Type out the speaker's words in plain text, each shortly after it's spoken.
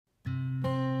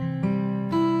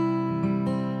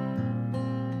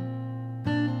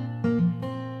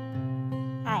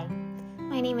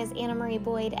Anna Marie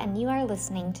Boyd, and you are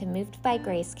listening to Moved by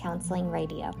Grace Counseling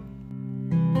Radio.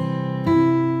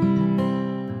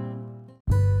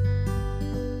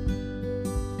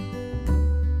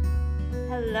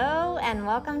 Hello, and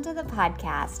welcome to the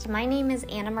podcast. My name is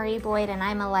Anna Marie Boyd, and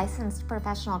I'm a licensed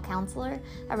professional counselor,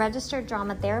 a registered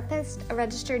drama therapist, a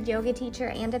registered yoga teacher,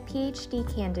 and a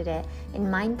PhD candidate in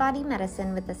mind-body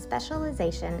medicine with a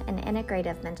specialization in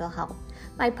integrative mental health.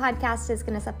 My podcast is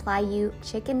going to supply you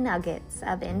chicken nuggets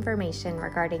of information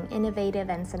regarding innovative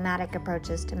and somatic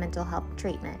approaches to mental health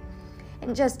treatment.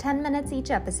 In just 10 minutes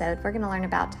each episode, we're going to learn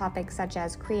about topics such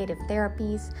as creative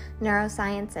therapies,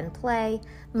 neuroscience and play,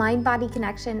 mind-body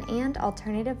connection, and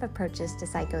alternative approaches to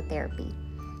psychotherapy.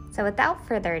 So without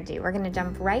further ado, we're going to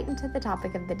jump right into the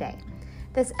topic of the day.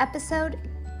 This episode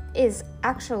is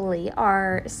actually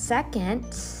our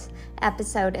second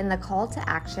episode in the call to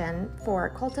action for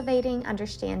cultivating,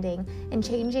 understanding, and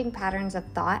changing patterns of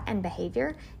thought and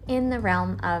behavior in the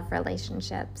realm of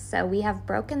relationships. So we have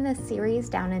broken this series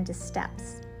down into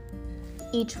steps.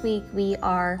 Each week we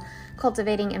are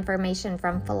cultivating information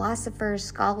from philosophers,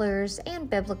 scholars, and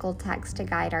biblical texts to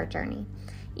guide our journey.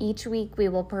 Each week we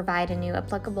will provide a new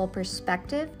applicable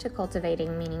perspective to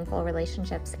cultivating meaningful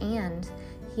relationships and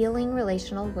healing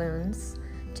relational wounds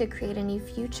to create a new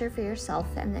future for yourself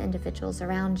and the individuals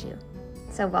around you.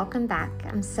 So welcome back.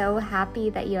 I'm so happy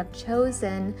that you have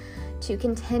chosen to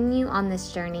continue on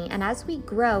this journey. And as we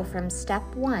grow from step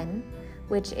 1,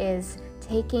 which is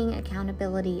taking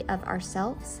accountability of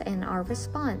ourselves and our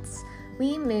response,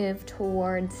 we move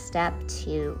towards step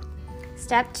 2.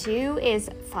 Step 2 is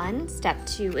fun, step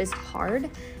 2 is hard,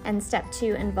 and step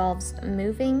 2 involves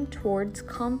moving towards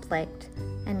conflict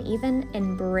and even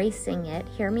embracing it,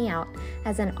 hear me out,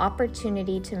 as an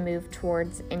opportunity to move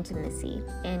towards intimacy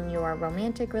in your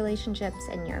romantic relationships,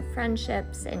 in your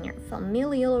friendships, in your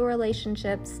familial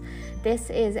relationships.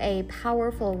 This is a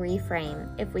powerful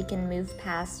reframe if we can move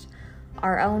past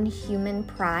our own human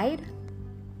pride,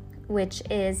 which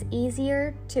is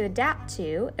easier to adapt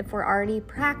to if we're already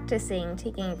practicing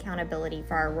taking accountability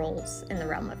for our roles in the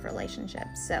realm of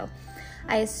relationships. So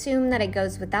I assume that it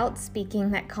goes without speaking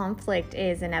that conflict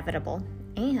is inevitable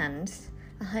and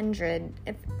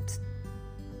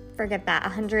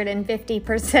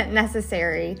 150%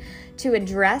 necessary to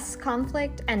address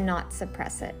conflict and not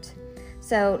suppress it.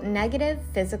 So negative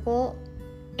physical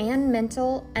and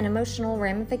mental and emotional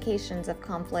ramifications of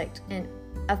conflict and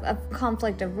of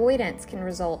conflict avoidance can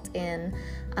result in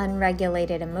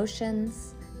unregulated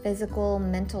emotions, physical,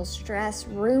 mental stress,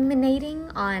 ruminating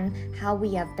on how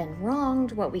we have been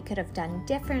wronged, what we could have done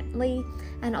differently,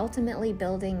 and ultimately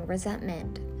building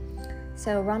resentment.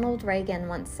 So Ronald Reagan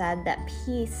once said that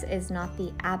peace is not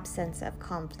the absence of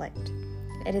conflict.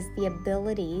 It is the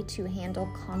ability to handle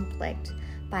conflict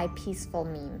by peaceful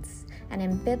means. And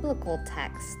in biblical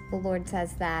texts, the Lord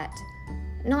says that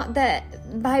not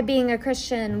that by being a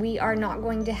Christian, we are not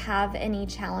going to have any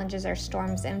challenges or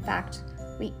storms. In fact,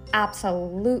 we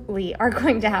absolutely are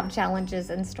going to have challenges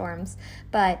and storms,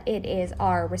 but it is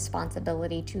our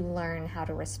responsibility to learn how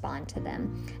to respond to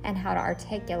them and how to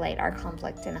articulate our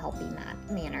conflict in a healthy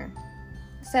manner.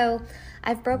 So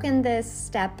I've broken this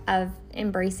step of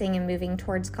embracing and moving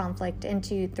towards conflict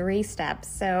into 3 steps.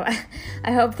 So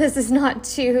I hope this is not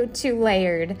too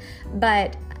layered,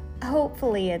 but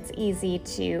hopefully it's easy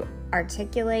to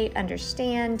articulate,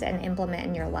 understand, and implement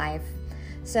in your life.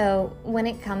 So when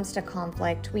it comes to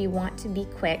conflict, we want to be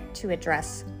quick to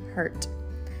address hurt.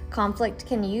 Conflict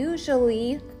can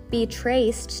usually be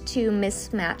traced to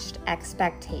mismatched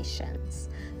expectations.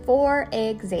 For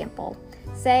example,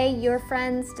 say your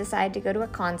friends decide to go to a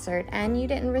concert and you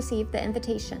didn't receive the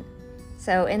invitation.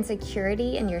 So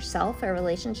insecurity in yourself or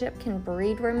relationship can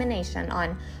breed rumination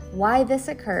on why this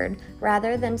occurred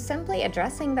rather than simply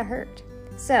addressing the hurt.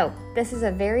 So this is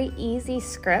a very easy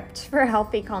script for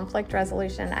healthy conflict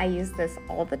resolution. I use this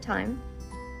all the time.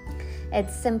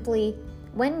 It's simply,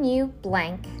 when you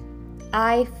blank,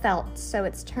 I felt. So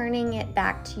it's turning it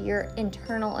back to your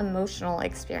internal emotional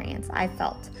experience. I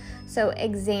felt. So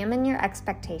examine your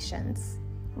expectations.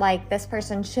 Like, this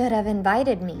person should have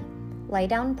invited me. Lay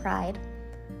down pride.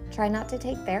 Try not to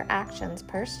take their actions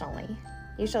personally.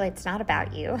 Usually it's not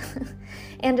about you.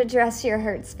 And address your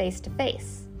hurts face to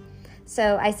face.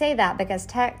 So I say that because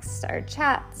texts or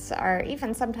chats or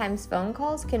even sometimes phone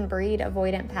calls can breed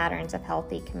avoidant patterns of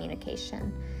healthy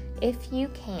communication. If you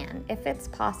can, if it's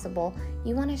possible,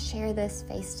 you want to share this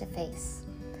face to face.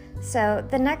 So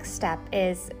the next step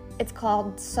is, it's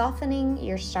called softening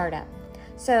your startup.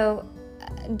 So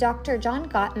Dr. John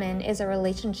Gottman is a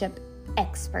relationship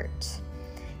expert.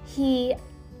 He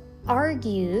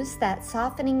argues that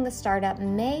softening the startup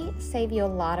may save you a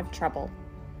lot of trouble,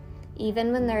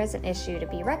 even when there is an issue to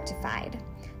be rectified.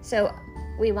 So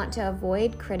we want to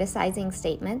avoid criticizing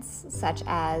statements such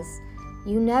as,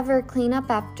 "You never clean up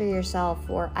after yourself,"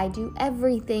 or "I do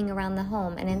everything around the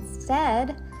home," and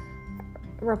instead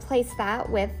replace that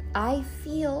with, "I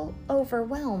feel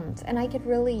overwhelmed and I could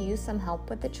really use some help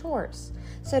with the chores."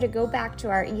 So to go back to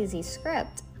our easy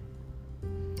script,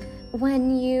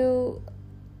 when you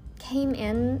came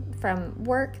in from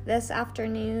work this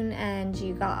afternoon and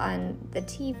you got on the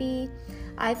TV,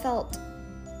 I felt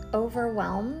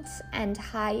overwhelmed and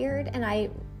tired, and I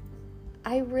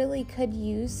really could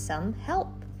use some help.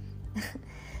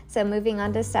 So moving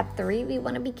on to step 3, we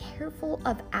want to be careful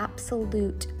of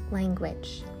absolute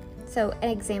language. So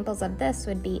examples of this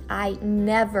would be, "I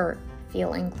never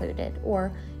feel included,"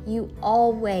 or "You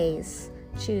always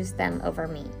choose them over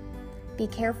me." Be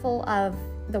careful of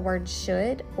the word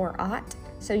should or ought.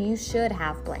 So you should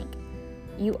have blank.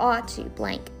 You ought to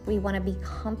blank. We want to be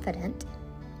confident.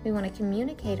 We want to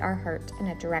communicate our hurt in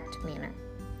a direct manner.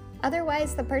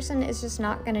 Otherwise, the person is just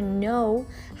not going to know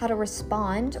how to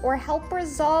respond or help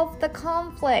resolve the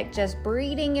conflict, just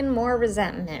breeding in more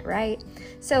resentment, right?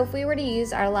 So if we were to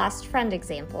use our last friend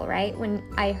example, right? When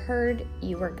I heard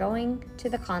you were going to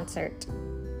the concert,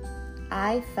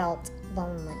 I felt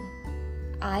lonely.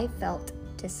 I felt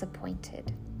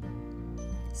disappointed.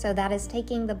 So that is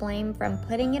taking the blame from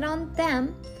putting it on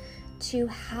them to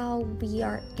how we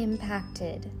are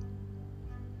impacted.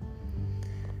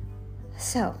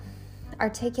 So,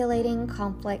 articulating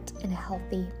conflict in a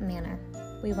healthy manner.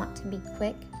 We want to be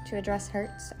quick to address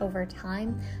hurts over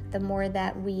time. The more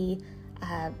that we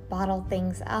bottle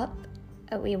things up,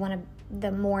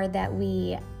 the more that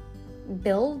we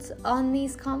build on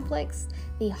these conflicts,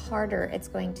 the harder it's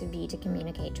going to be to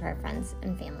communicate to our friends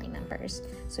and family members.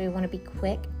 So we want to be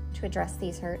quick to address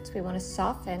these hurts. We want to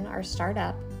soften our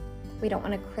startup. We don't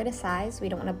want to criticize. We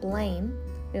don't want to blame.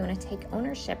 We want to take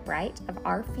ownership, right, of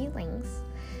our feelings.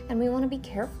 And we want to be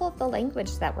careful of the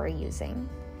language that we're using.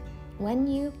 When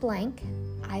you blank,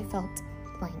 I felt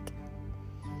blank.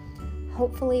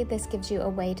 Hopefully this gives you a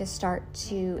way to start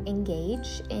to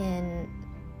engage in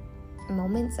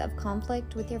moments of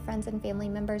conflict with your friends and family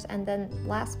members. And then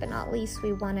last but not least,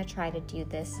 we want to try to do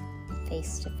this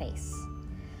face to face.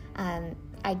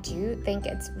 I do think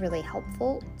it's really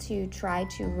helpful to try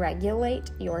to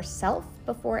regulate yourself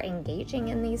before engaging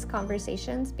in these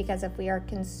conversations, because if we are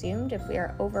consumed, if we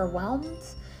are overwhelmed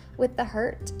with the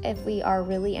hurt, if we are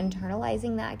really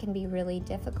internalizing that, it can be really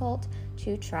difficult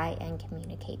to try and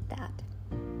communicate that.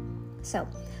 So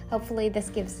hopefully this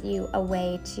gives you a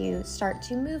way to start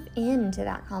to move into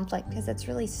that conflict, because it's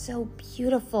really so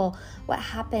beautiful what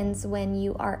happens when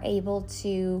you are able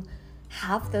to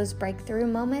have those breakthrough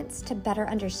moments to better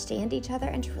understand each other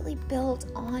and to really build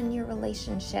on your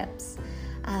relationships,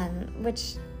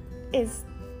 which is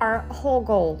our whole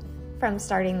goal from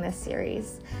starting this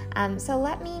series. So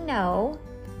let me know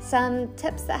some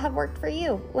tips that have worked for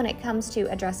you when it comes to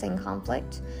addressing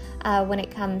conflict, when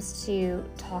it comes to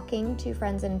talking to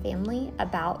friends and family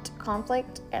about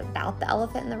conflict, about the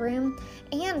elephant in the room,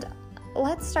 and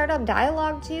let's start a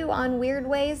dialogue too on weird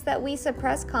ways that we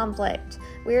suppress conflict,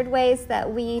 weird ways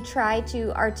that we try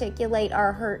to articulate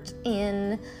our hurt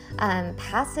in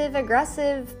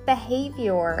passive-aggressive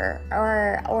behavior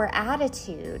or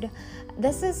attitude.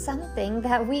 This is something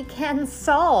that we can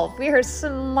solve. We are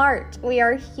smart. We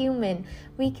are human.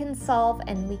 We can solve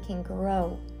and we can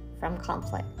grow from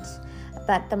conflict.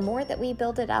 But the more that we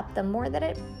build it up, the more that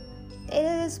it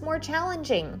is more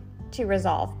challenging to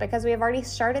resolve, because we have already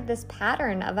started this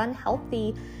pattern of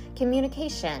unhealthy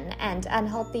communication and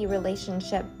unhealthy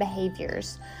relationship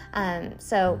behaviors.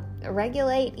 So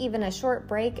regulate. Even a short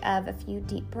break of a few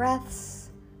deep breaths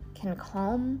can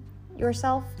calm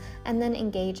yourself, and then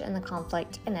engage in the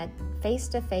conflict in a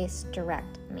face-to-face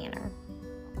direct manner.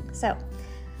 So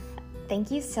thank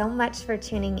you so much for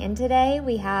tuning in today.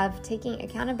 We have taking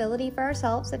accountability for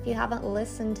ourselves. If you haven't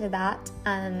listened to that,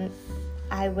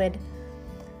 I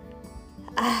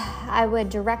would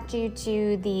direct you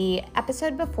to the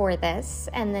episode before this,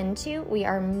 and then 2, we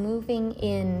are moving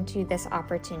into this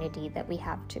opportunity that we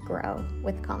have to grow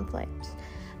with conflict.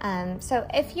 So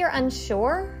if you're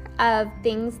unsure of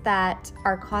things that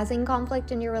are causing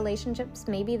conflict in your relationships,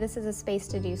 maybe this is a space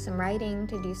to do some writing,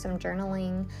 to do some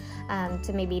journaling,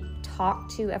 to maybe talk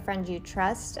to a friend you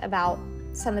trust about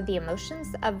some of the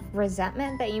emotions of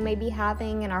resentment that you may be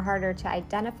having and are harder to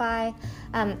identify.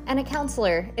 And a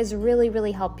counselor is really,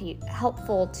 really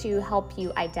helpful to help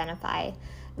you identify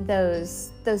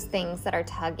those things that are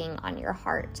tugging on your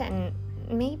heart, and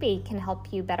maybe can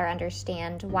help you better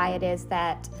understand why it is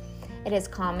that it is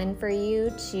common for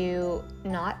you to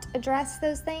not address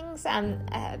those things.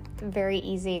 A very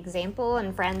easy example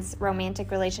in friends, romantic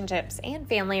relationships, and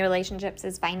family relationships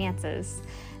is finances.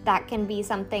 That can be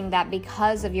something that,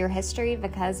 because of your history,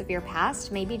 because of your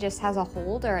past, maybe just has a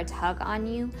hold or a tug on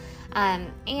you.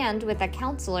 And with a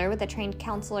counselor, with a trained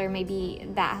counselor, maybe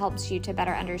that helps you to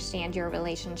better understand your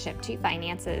relationship to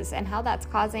finances and how that's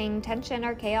causing tension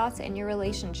or chaos in your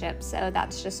relationship. So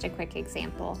that's just a quick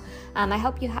example. I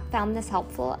hope you found this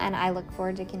helpful, and I look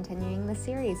forward to continuing the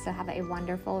series. So have a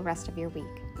wonderful rest of your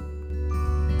week.